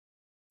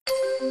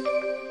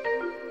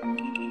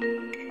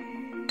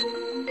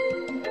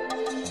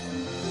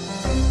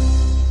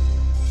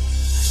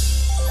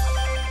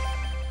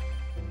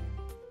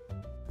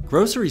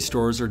Grocery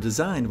stores are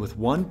designed with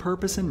one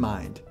purpose in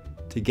mind: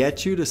 to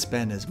get you to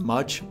spend as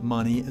much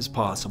money as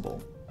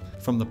possible.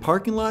 From the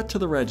parking lot to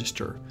the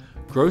register,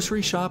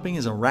 grocery shopping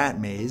is a rat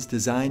maze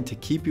designed to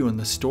keep you in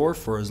the store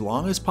for as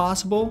long as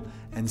possible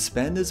and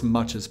spend as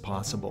much as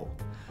possible.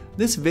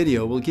 This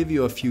video will give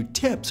you a few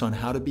tips on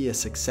how to be a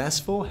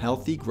successful,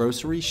 healthy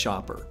grocery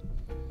shopper.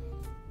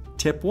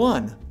 Tip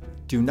 1.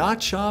 Do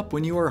not shop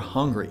when you are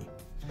hungry.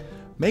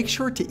 Make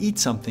sure to eat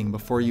something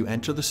before you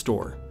enter the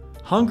store.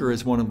 Hunger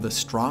is one of the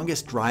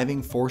strongest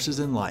driving forces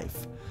in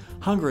life.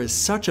 Hunger is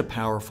such a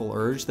powerful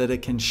urge that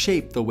it can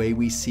shape the way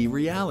we see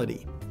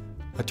reality.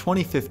 A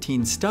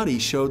 2015 study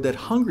showed that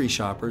hungry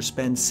shoppers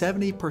spend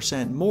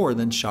 70% more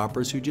than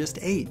shoppers who just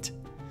ate.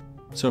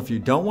 So if you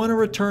don't want to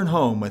return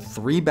home with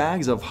 3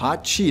 bags of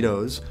hot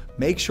Cheetos,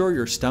 make sure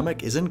your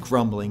stomach isn't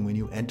grumbling when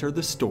you enter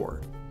the store.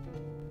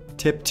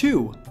 Tip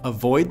 2.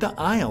 Avoid the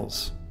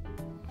aisles.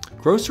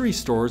 Grocery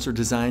stores are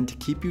designed to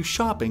keep you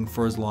shopping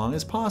for as long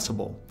as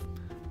possible.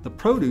 The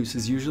produce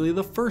is usually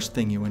the first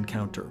thing you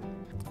encounter.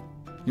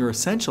 Your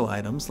essential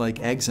items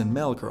like eggs and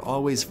milk are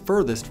always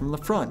furthest from the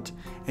front,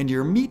 and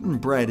your meat and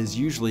bread is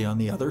usually on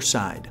the other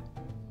side.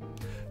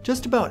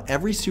 Just about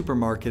every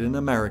supermarket in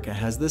America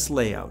has this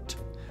layout.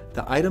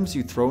 The items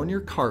you throw in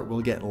your cart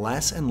will get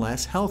less and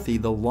less healthy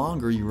the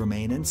longer you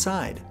remain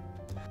inside.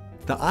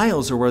 The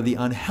aisles are where the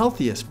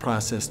unhealthiest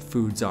processed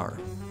foods are.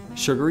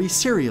 Sugary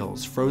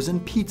cereals, frozen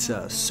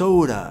pizza,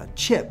 soda,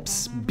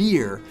 chips,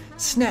 beer,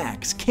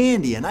 snacks,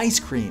 candy, and ice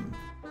cream.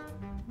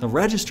 The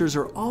registers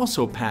are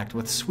also packed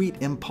with sweet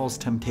impulse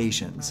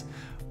temptations,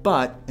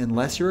 but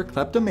unless you're a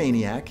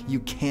kleptomaniac, you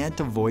can't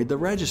avoid the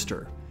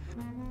register.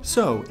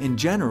 So, in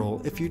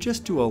general, if you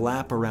just do a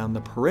lap around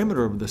the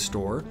perimeter of the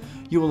store,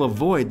 you will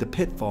avoid the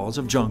pitfalls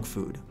of junk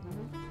food.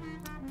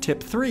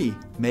 Tip 3.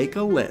 Make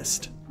a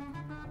list.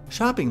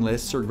 Shopping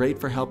lists are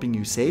great for helping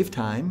you save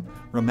time,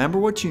 remember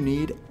what you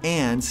need,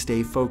 and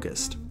stay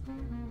focused.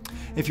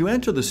 If you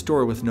enter the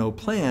store with no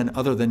plan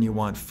other than you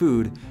want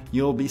food,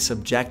 you'll be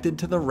subjected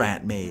to the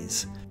rat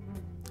maze.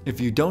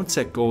 If you don't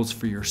set goals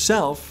for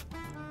yourself,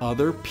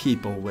 other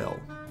people will.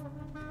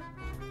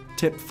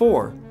 Tip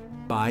 4.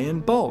 Buy in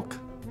bulk.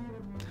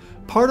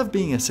 Part of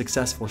being a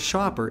successful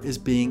shopper is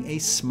being a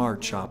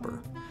smart shopper.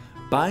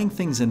 Buying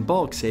things in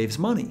bulk saves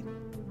money.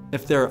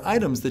 If there are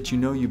items that you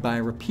know you buy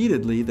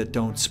repeatedly that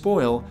don't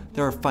spoil,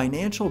 there are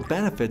financial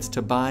benefits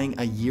to buying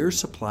a year's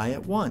supply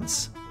at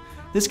once.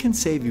 This can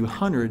save you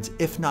hundreds,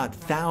 if not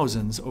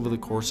thousands, over the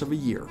course of a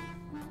year.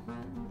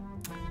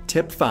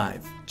 Tip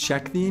 5.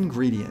 Check the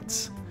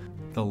ingredients.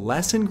 The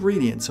less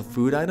ingredients a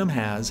food item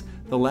has,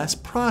 the less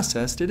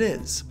processed it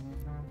is.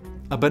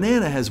 A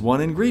banana has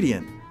 1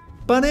 ingredient: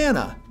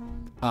 banana.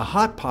 A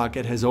Hot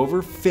Pocket has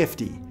over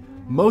 50.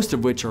 Most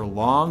of which are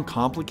long,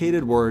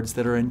 complicated words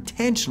that are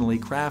intentionally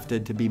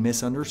crafted to be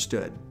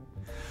misunderstood.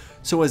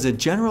 So as a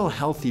general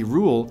healthy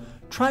rule,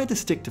 try to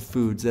stick to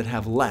foods that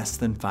have less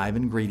than 5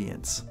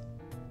 ingredients.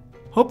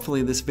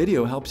 Hopefully this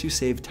video helps you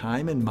save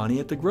time and money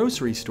at the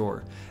grocery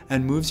store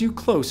and moves you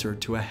closer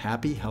to a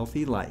happy,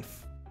 healthy life.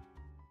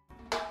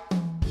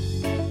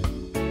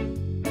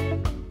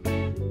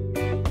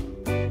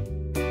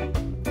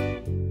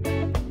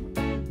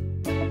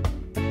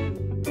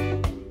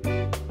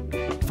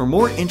 For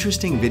more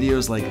interesting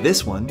videos like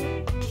this one,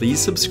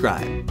 please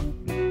subscribe.